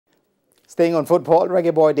Staying on football,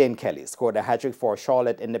 reggae boy Dane Kelly scored a hat-trick for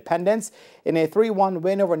Charlotte Independence in a 3-1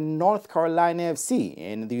 win over North Carolina FC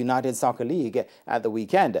in the United Soccer League at the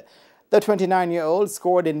weekend. The 29-year-old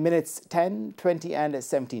scored in minutes 10, 20 and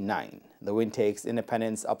 79. The win takes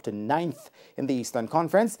Independence up to 9th in the Eastern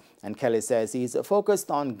Conference, and Kelly says he's focused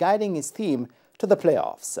on guiding his team to the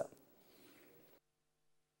playoffs.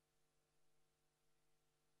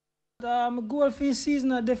 Goal for this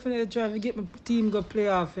season, I definitely try to get my team go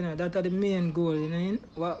playoff, you know. That's the main goal, you know.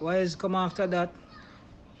 What is come after that,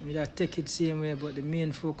 we just take it same way, but the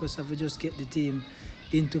main focus of just get the team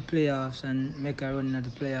into playoffs and make a run at the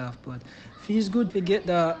playoff. But it feels good to get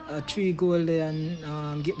the 3 goal there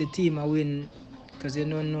and get the team a win, because you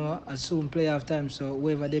don't know assume playoff time, so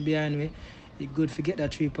whoever they behind me, it's good to get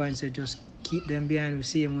that 3 points and just keep them behind the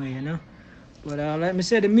same way, you know. But like I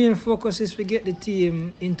said, the main focus is to get the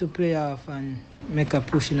team into playoff and make a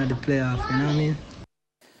push into the playoff, you know what I mean?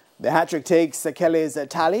 The hat-trick takes Kelly's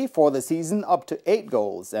tally for the season up to 8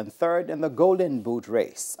 goals and 3rd in the Golden Boot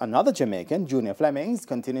race. Another Jamaican, Junior Flemings,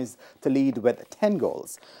 continues to lead with 10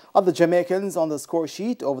 goals. Other Jamaicans on the score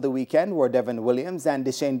sheet over the weekend were Devin Williams and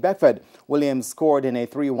Deshane Beckford. Williams scored in a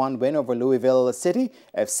 3-1 win over Louisville City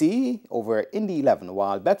FC over Indy 11,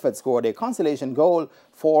 while Beckford scored a consolation goal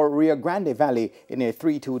for Rio Grande Valley in a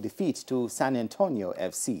 3-2 defeat to San Antonio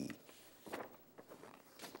FC.